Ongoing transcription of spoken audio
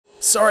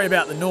Sorry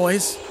about the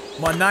noise.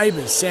 My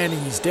neighbour's sanding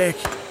his deck.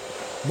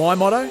 My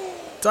motto?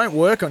 Don't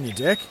work on your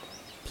deck,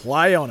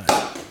 play on it.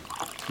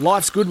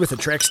 Life's good with a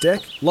Trex deck.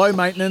 Low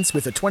maintenance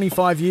with a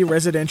 25-year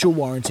residential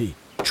warranty.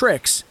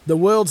 Trex, the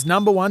world's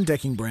 #1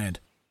 decking brand.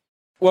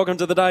 Welcome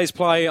to the day's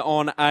play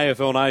on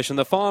AFL Nation.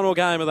 The final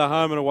game of the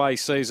home and away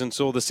season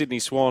saw the Sydney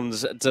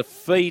Swans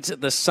defeat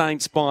the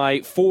Saints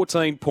by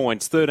 14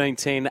 points,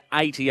 13-10,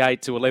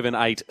 88 to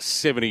 11-8,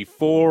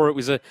 74. It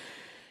was a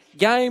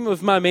game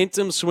of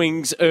momentum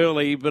swings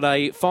early, but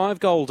a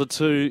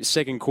 5-2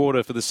 second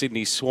quarter for the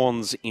Sydney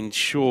Swans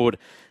ensured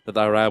that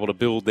they were able to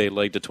build their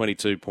lead to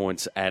 22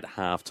 points at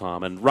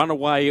halftime and run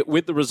away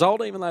with the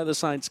result, even though the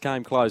Saints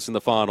came close in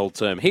the final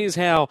term. Here's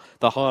how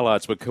the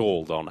highlights were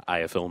called on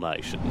AFL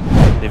Nation.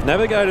 They've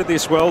navigated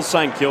this well,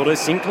 St Kilda.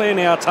 Sinclair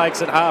now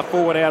takes it half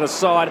forward out of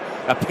side.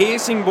 A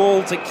piercing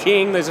ball to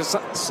King. There's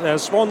a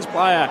Swans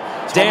player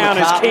down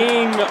as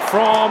King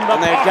from the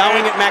And they're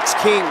going at Max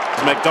King.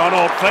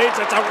 McDonald feeds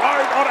it to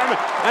Rowbottom,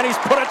 and he's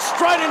put it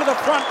straight into the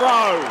front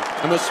row.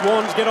 And the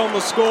Swans get on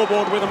the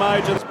scoreboard with a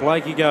major.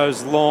 Blakey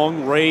goes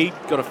long. Reed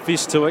got a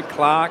fist to it.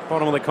 Clark,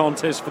 bottom of the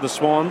contest for the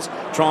Swans,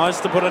 tries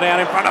to put it out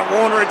in front of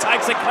Warner. He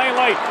takes it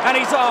cleanly, and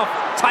he's off.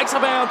 Takes a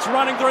bounce,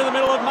 running through the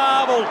middle of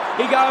Marvel.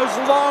 He goes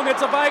long.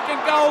 It's a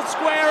vacant goal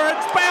square.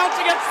 It's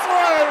bouncing it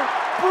through.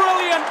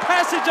 Brilliant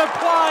passage of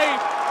play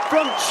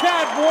from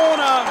Chad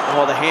Warner.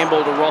 Oh, the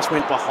handball to Ross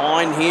went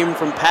behind him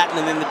from Patton,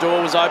 and then the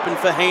door was open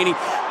for Heaney.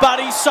 But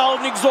he sold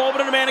an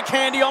exorbitant amount of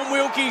candy on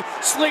Wilkie.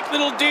 Slick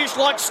little dish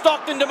like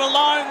Stockton to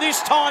Malone.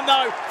 This time,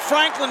 though,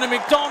 Franklin to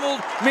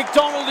McDonald.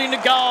 McDonald into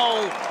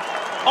goal.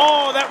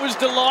 Oh, that was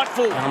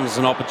delightful. Comes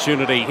an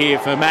opportunity here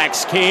for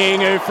Max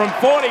King, who from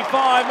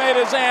 45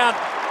 metres out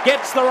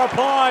gets the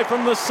reply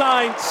from the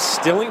Saints.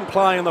 Still in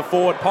play in the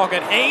forward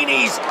pocket.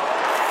 Heaney's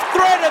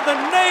threaded the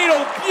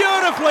needle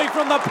beautifully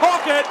from the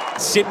pocket.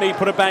 Sydney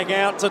put it back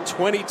out to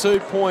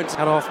 22 points.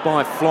 Cut off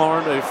by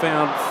Florent, who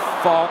found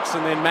Fox,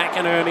 and then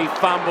McInerney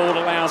fumbled,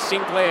 allows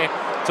Sinclair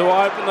to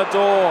open the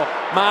door.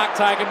 Mark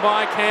taken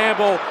by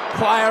Campbell.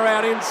 Player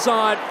out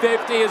inside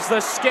 50 as the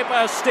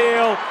skipper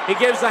steal. He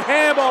gives the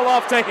handball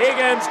off to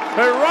Higgins,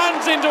 who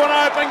runs into an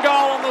open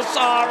goal on the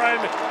siren.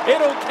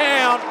 It'll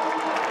count.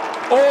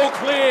 All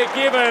clear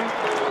given.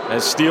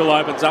 As Steele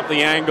opens up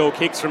the angle,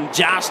 kicks from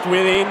just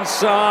within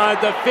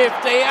inside the 50.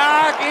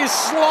 Ark is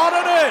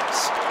slotted it.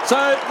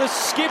 So the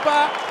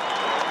skipper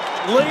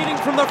leading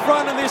from the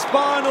front in this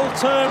final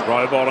term.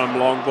 Rowbottom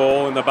long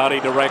ball in the Buddy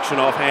direction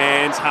off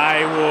hands.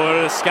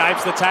 Haywood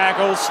escapes the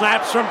tackle,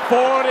 snaps from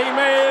 40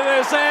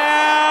 metres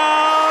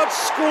out,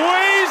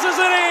 squeezes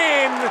it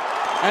in.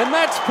 And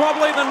that's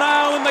probably the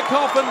nail in the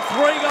coffin.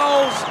 3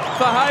 goals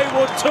for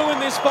Haywood, 2 in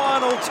this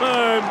final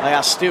term. They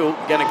are still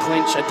going to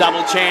clinch a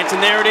double chance,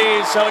 and there it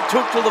is. So it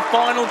took till the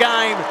final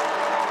game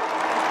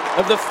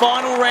of the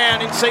final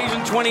round in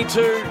season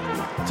 22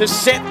 to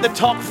set the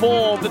top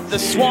 4, but the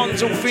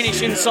Swans will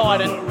finish inside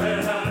it.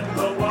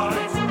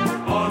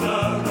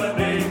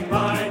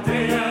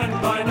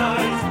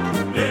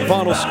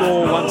 Final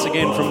score once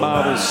again from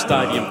Marvel's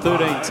Stadium,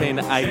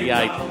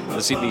 13-10-88.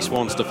 The Sydney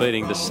Swans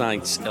defeating the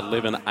Saints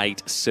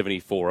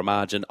 11-8-74, a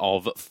margin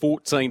of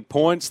 14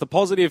 points. The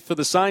positive for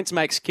the Saints,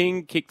 Max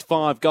King kicked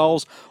 5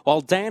 goals,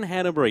 while Dan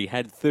Hanbury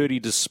had 30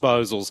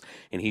 disposals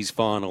in his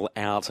final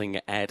outing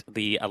at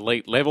the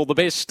elite level. The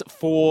best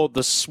for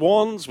the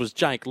Swans was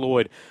Jake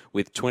Lloyd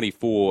with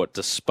 24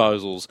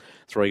 disposals,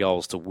 3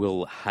 goals to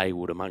Will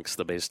Haywood, amongst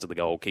the best of the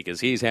goal kickers.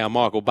 Here's how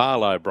Michael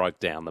Barlow broke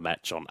down the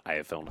match on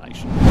AFL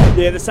Nation.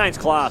 Yeah, the Saints'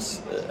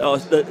 class,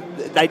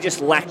 they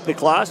just lacked the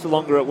class the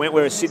longer it went,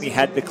 whereas Sydney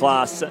had the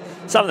class.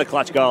 Some of the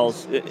clutch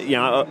goals,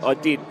 I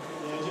did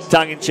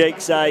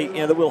tongue-in-cheek say,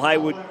 the Will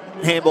Haywood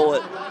handball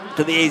it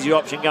to the easier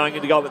option going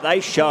into goal, but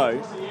they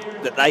show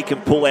that they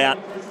can pull out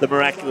the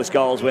miraculous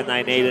goals when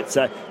they need it.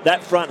 So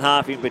that front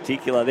half in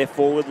particular, their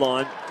forward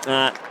line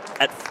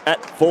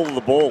at fall of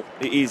the ball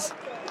is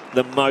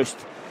the most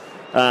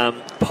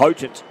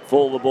potent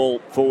fall of the ball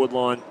forward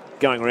line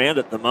going around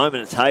at the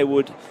moment. It's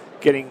Haywood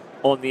getting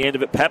on the end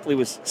of it. Papley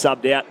was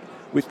subbed out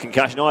with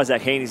concussion.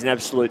 Isaac Heaney's an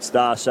absolute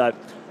star. So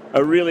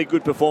a really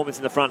good performance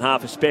in the front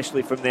half,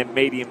 especially from their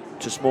medium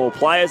to small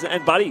players.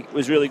 And Buddy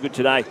was really good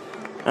today,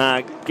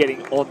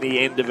 getting on the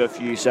end of a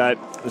few. So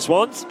the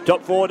Swans,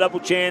 top 4, double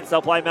chance.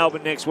 They'll play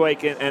Melbourne next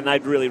week, and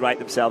they'd really rate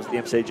themselves at the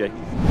MCG.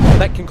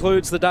 That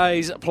concludes the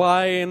day's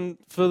play, and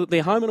for the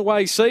home and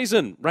away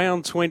season,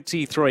 round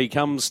 23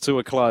 comes to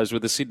a close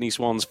with the Sydney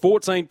Swans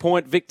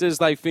 14-point victors.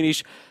 They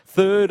finish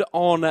 3rd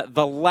on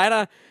the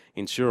ladder,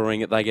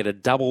 ensuring that they get a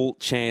double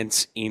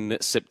chance in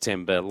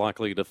September,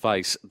 likely to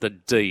face the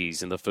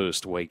D's in the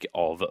first week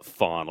of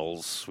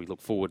finals. We look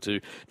forward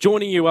to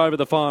joining you over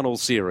the final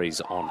series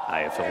on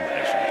AFL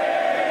Nation.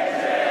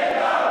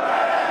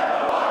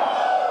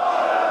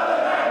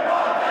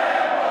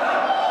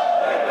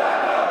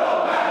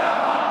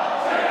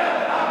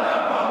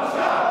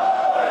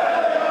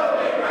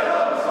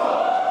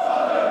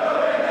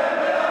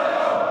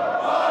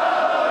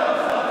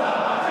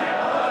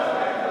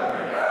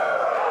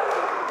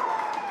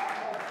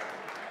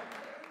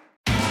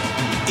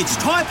 It's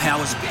It's Tyre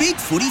Power's Big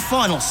Footy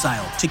Final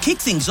Sale. To kick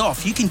things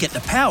off, you can get the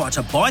power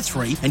to buy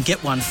 3 and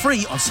get 1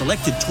 free on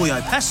selected Toyo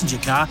passenger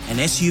car and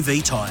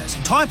SUV tyres.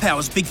 Tyre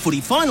Power's Big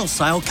Footy Final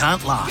Sale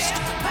can't last.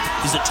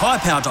 Visit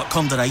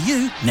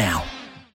tyrepower.com.au now.